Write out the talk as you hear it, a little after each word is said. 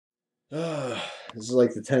This is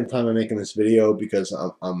like the 10th time I'm making this video because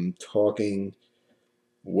I'm talking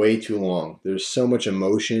way too long. There's so much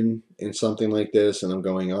emotion in something like this, and I'm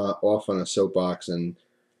going off on a soapbox, and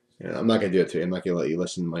I'm not going to do it to you. I'm not going to let you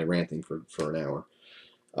listen to my ranting for an hour.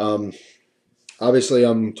 Um, Obviously,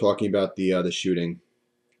 I'm talking about the shooting.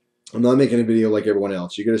 I'm not making a video like everyone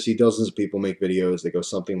else. You're going to see dozens of people make videos that go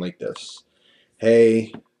something like this.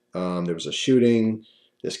 Hey, there was a shooting.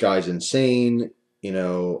 This guy's insane.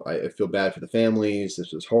 I feel bad for the families.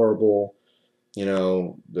 This was horrible.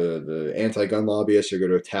 The anti-gun lobbyists are going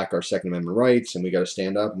to attack our Second Amendment rights, and we got to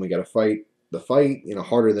stand up and we got to fight the fight,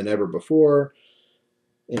 harder than ever before.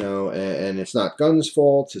 And it's not guns'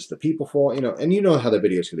 fault, it's the people fault, and you know how the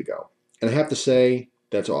video is going to go. And I have to say,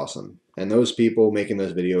 that's awesome. And those people making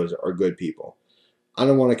those videos are good people. I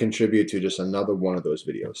don't want to contribute to just another one of those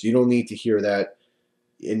videos. You don't need to hear that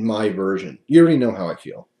in my version. You already know how I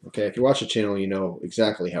feel. Okay, if you watch the channel, you know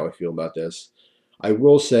exactly how I feel about this. I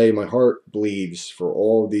will say my heart bleeds for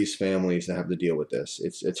all of these families that have to deal with this.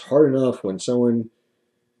 It's hard enough when someone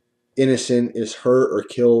innocent is hurt or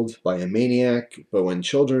killed by a maniac, but when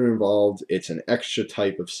children are involved, it's an extra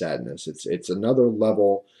type of sadness. It's another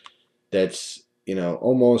level that's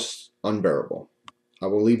almost unbearable. I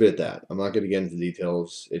will leave it at that. I'm not going to get into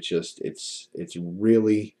details. It's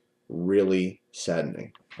really, really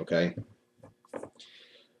saddening. Okay.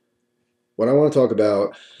 What I want to talk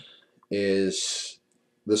about is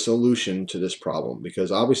the solution to this problem,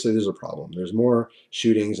 because obviously there's a problem. There's more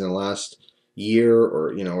shootings in the last year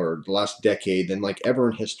or the last decade than like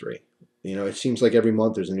ever in history. It seems like every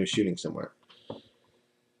month there's a new shooting somewhere.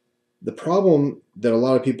 The problem that a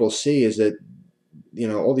lot of people see is that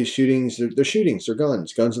all these shootings, they're shootings, they're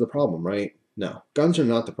guns. Guns are the problem, right? No, guns are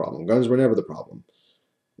not the problem. Guns were never the problem.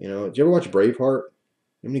 Did you ever watch Braveheart?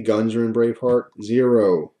 How many guns are in Braveheart?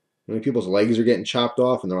 Zero. How many people's legs are getting chopped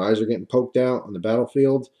off and their eyes are getting poked out on the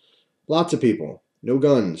battlefield? Lots of people. No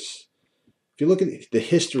guns. If you look at the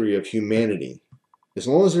history of humanity, as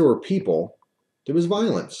long as there were people, there was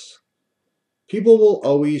violence. People will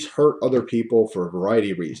always hurt other people for a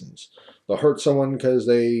variety of reasons. They'll hurt someone because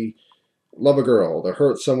they love a girl. They'll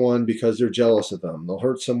hurt someone because they're jealous of them. They'll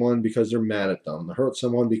hurt someone because they're mad at them. They'll hurt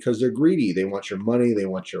someone because they're greedy. They want your money. They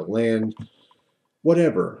want your land.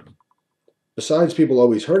 Whatever. Besides people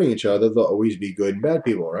always hurting each other, there'll always be good and bad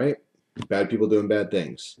people, right? Bad people doing bad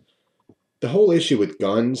things. The whole issue with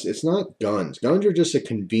guns, it's not guns. Guns are just a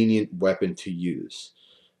convenient weapon to use.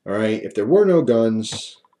 All right? If there were no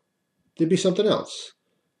guns, there'd be something else.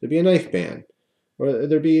 There'd be a knife ban, or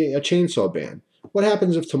there'd be a chainsaw ban. What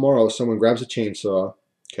happens if tomorrow someone grabs a chainsaw,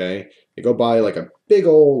 okay? They go buy like a big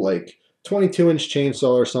old 22-inch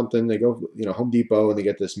chainsaw or something. They go, Home Depot, and they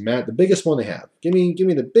get this the biggest one they have. Give me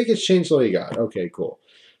the biggest chainsaw you got. Okay, cool.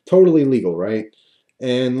 Totally legal, right?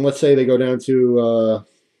 And let's say they go down to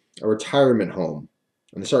a retirement home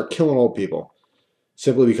and they start killing old people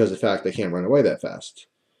simply because of the fact they can't run away that fast.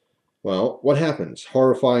 Well, what happens?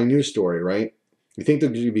 Horrifying news story, right? You think there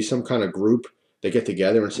could be some kind of group that get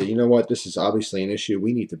together and say, you know what, this is obviously an issue.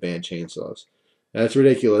 We need to ban chainsaws. That's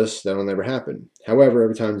ridiculous. That'll never happen. However,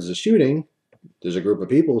 every time there's a shooting, there's a group of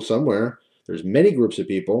people somewhere. There's many groups of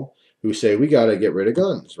people who say we got to get rid of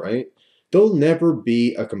guns, right? There'll never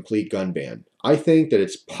be a complete gun ban. I think that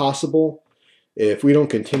it's possible, if we don't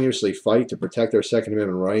continuously fight to protect our Second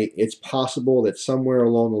Amendment right, it's possible that somewhere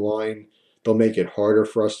along the line they'll make it harder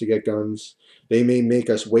for us to get guns. They may make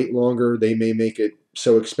us wait longer. They may make it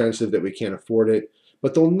so expensive that we can't afford it.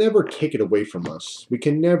 But they'll never take it away from us. We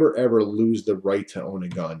can never, ever lose the right to own a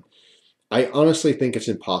gun. I honestly think it's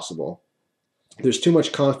impossible. There's too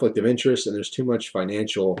much conflict of interest and there's too much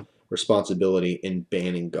financial responsibility in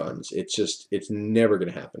banning guns. It's never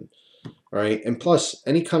going to happen. All right. And plus,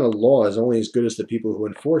 any kind of law is only as good as the people who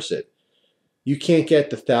enforce it. You can't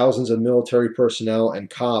get the thousands of military personnel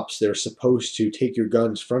and cops that are supposed to take your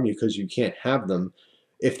guns from you because you can't have them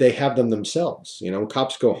if they have them themselves.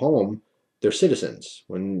 Cops go home, they're citizens.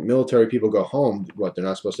 When military people go home, what, they're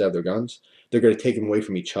not supposed to have their guns? They're going to take them away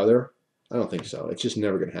from each other? I don't think so. It's just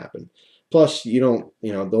never going to happen. Plus, there'll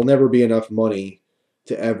never be enough money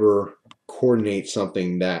to ever coordinate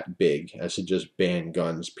something that big as to just ban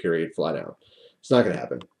guns, period, flat out. It's not going to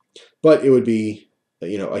happen. But it would be,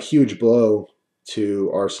 a huge blow to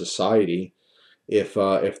our society if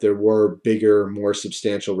there were bigger, more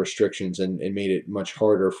substantial restrictions and made it much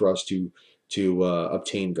harder for us to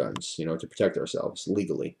obtain guns, to protect ourselves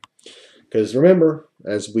legally. Because remember,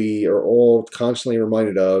 as we are all constantly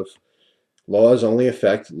reminded of, laws only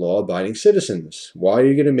affect law-abiding citizens. Why are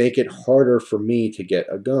you going to make it harder for me to get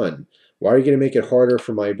a gun? Why are you going to make it harder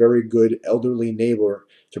for my very good elderly neighbor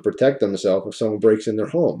to protect themselves if someone breaks in their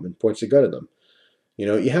home and points a gun at them? You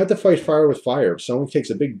know, you have to fight fire with fire. If someone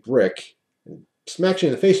takes a big brick and smacks you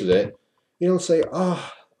in the face with it, you don't say,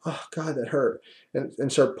 oh God, that hurt,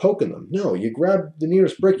 and start poking them. No, you grab the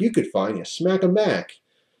nearest brick you could find, you smack them back.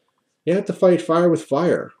 You have to fight fire with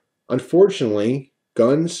fire. Unfortunately,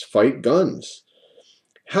 guns fight guns.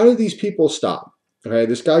 How do these people stop? Okay,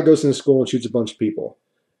 this guy goes into school and shoots a bunch of people.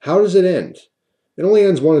 How does it end? It only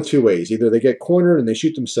ends one of two ways. Either they get cornered and they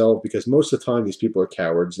shoot themselves, because most of the time these people are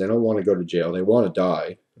cowards. They don't want to go to jail. They want to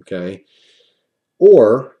die. Okay?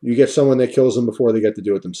 Or you get someone that kills them before they get to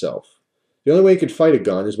do it themselves. The only way you could fight a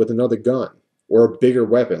gun is with another gun or a bigger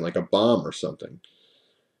weapon like a bomb or something.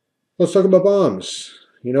 Let's talk about bombs.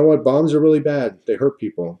 You know what? Bombs are really bad. They hurt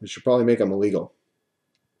people. We should probably make them illegal.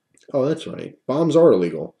 Oh, that's right. Bombs are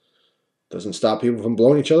illegal. Doesn't stop people from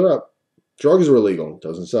blowing each other up. Drugs are illegal.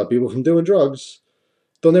 Doesn't stop people from doing drugs.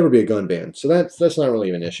 There'll never be a gun ban. So that's not really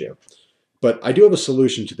an issue. But I do have a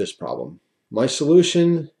solution to this problem. My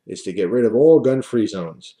solution is to get rid of all gun-free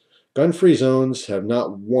zones. Gun-free zones have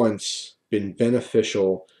not once been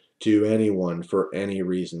beneficial to anyone for any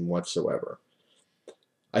reason whatsoever.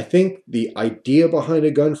 I think the idea behind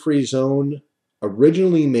a gun-free zone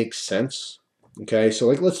originally makes sense. Okay, so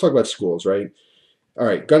let's talk about schools, right? All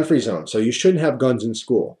right, gun-free zone. So you shouldn't have guns in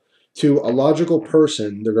school. To a logical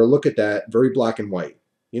person, they're going to look at that very black and white.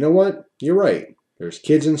 You know what? You're right. There's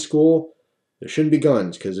kids in school. There shouldn't be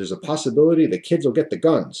guns because there's a possibility the kids will get the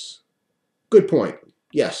guns. Good point.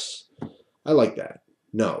 Yes, I like that.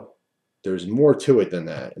 No, there's more to it than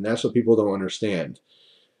that, and that's what people don't understand.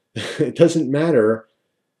 It doesn't matter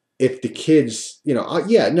if the kids,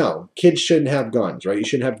 yeah, no, kids shouldn't have guns, right? You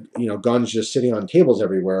shouldn't have, guns just sitting on tables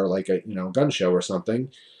everywhere like a, gun show or something.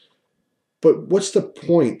 But what's the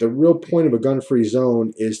point? The real point of a gun-free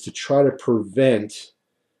zone is to try to prevent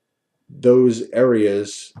those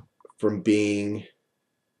areas from being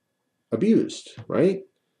abused, right?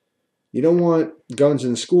 You don't want guns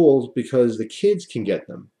in schools because the kids can get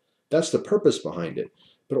them. That's the purpose behind it.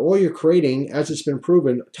 But all you're creating, as it's been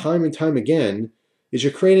proven time and time again, is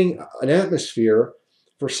you're creating an atmosphere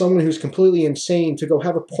for someone who's completely insane to go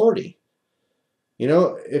have a party.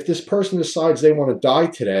 If this person decides they want to die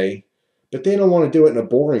today, but they don't want to do it in a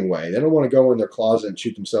boring way. They don't want to go in their closet and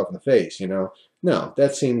shoot themselves in the face, No,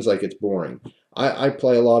 that seems like it's boring. I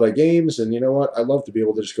play a lot of games, and you know what? I love to be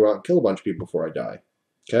able to just go out and kill a bunch of people before I die.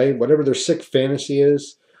 Okay? Whatever their sick fantasy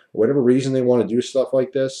is, whatever reason they want to do stuff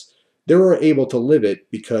like this, they're able to live it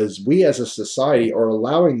because we as a society are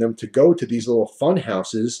allowing them to go to these little fun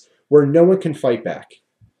houses where no one can fight back.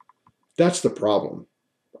 That's the problem.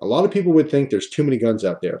 A lot of people would think there's too many guns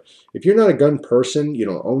out there. If you're not a gun person, you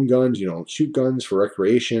don't own guns, you don't shoot guns for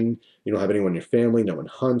recreation, you don't have anyone in your family, no one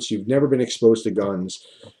hunts, you've never been exposed to guns,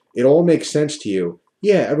 it all makes sense to you.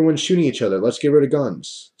 Yeah, everyone's shooting each other. Let's get rid of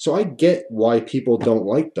guns. So I get why people don't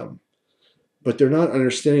like them. But they're not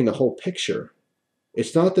understanding the whole picture.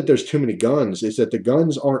 It's not that there's too many guns. It's that the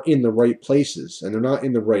guns aren't in the right places and they're not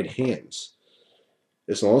in the right hands.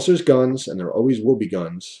 As long as there's guns, and there always will be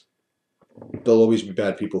guns, there'll always be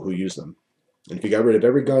bad people who use them. And if you got rid of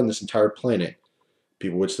every gun on this entire planet,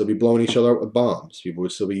 people would still be blowing each other up with bombs. People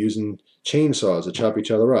would still be using chainsaws to chop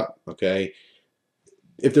each other up, okay?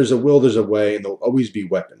 If there's a will, there's a way, and there'll always be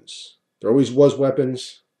weapons. There always was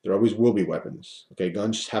weapons. There always will be weapons. Okay,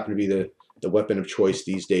 guns just happen to be the weapon of choice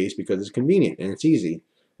these days because it's convenient and it's easy.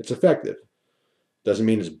 It's effective. Doesn't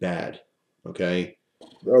mean it's bad. Okay?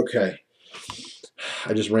 Okay.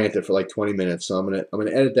 I just ranted for like 20 minutes, so I'm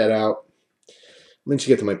gonna edit that out. Let me just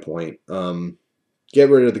get to my point. Get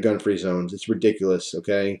rid of the gun-free zones. It's ridiculous,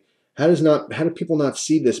 okay? How do people not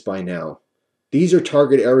see this by now? These are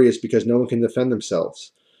target areas because no one can defend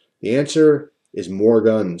themselves. The answer is more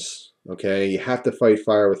guns, okay? You have to fight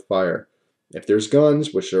fire with fire. If there's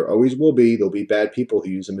guns, which there always will be, there'll be bad people who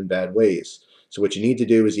use them in bad ways. So what you need to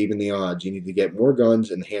do is even the odds. You need to get more guns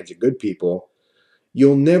in the hands of good people.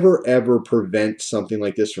 You'll never ever prevent something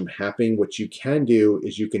like this from happening. What you can do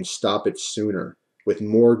is you can stop it sooner with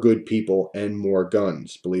more good people and more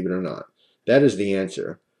guns, believe it or not. That is the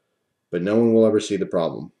answer. But no one will ever see the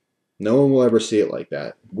problem. No one will ever see it like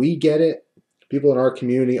that. We get it. People in our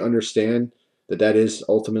community understand that that is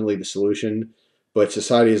ultimately the solution. But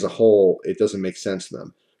society as a whole, it doesn't make sense to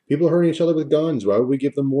them. People are hurting each other with guns. Why would we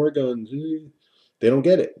give them more guns? They don't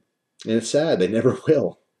get it. And it's sad. They never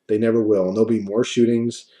will. They never will. And there'll be more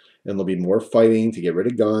shootings, and there'll be more fighting to get rid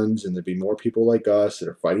of guns, and there'll be more people like us that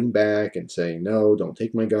are fighting back and saying, no, don't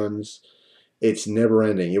take my guns. It's never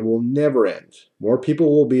ending. It will never end. More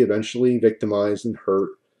people will be eventually victimized and hurt,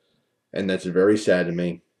 and that's very sad to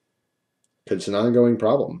me. because it's an ongoing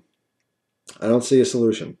problem. I don't see a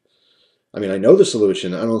solution. I mean, I know the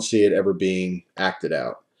solution. I don't see it ever being acted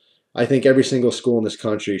out. I think every single school in this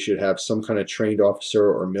country should have some kind of trained officer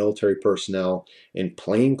or military personnel in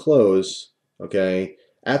plain clothes, okay,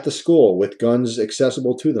 at the school with guns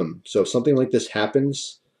accessible to them. So if something like this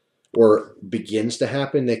happens or begins to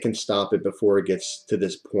happen, they can stop it before it gets to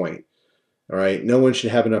this point. All right. No one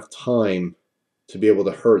should have enough time to be able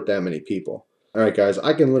to hurt that many people. All right, guys,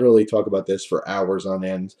 I can literally talk about this for hours on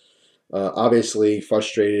end. Obviously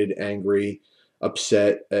frustrated, angry,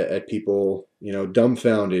 upset at people,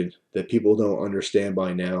 dumbfounded that people don't understand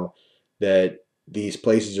by now that these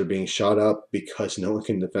places are being shot up because no one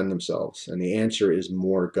can defend themselves. And the answer is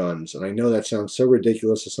more guns. And I know that sounds so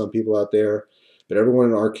ridiculous to some people out there, but everyone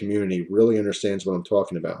in our community really understands what I'm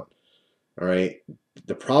talking about. All right.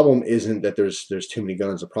 The problem isn't that there's too many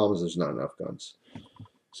guns. The problem is there's not enough guns.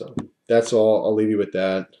 So that's all. I'll leave you with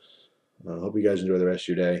that. I hope you guys enjoy the rest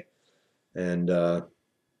of your day. And,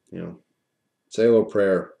 say a little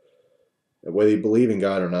prayer. Whether you believe in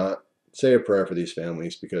God or not, say a prayer for these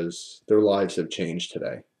families because their lives have changed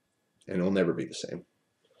today and it'll never be the same.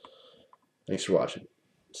 Thanks for watching.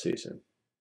 See you soon.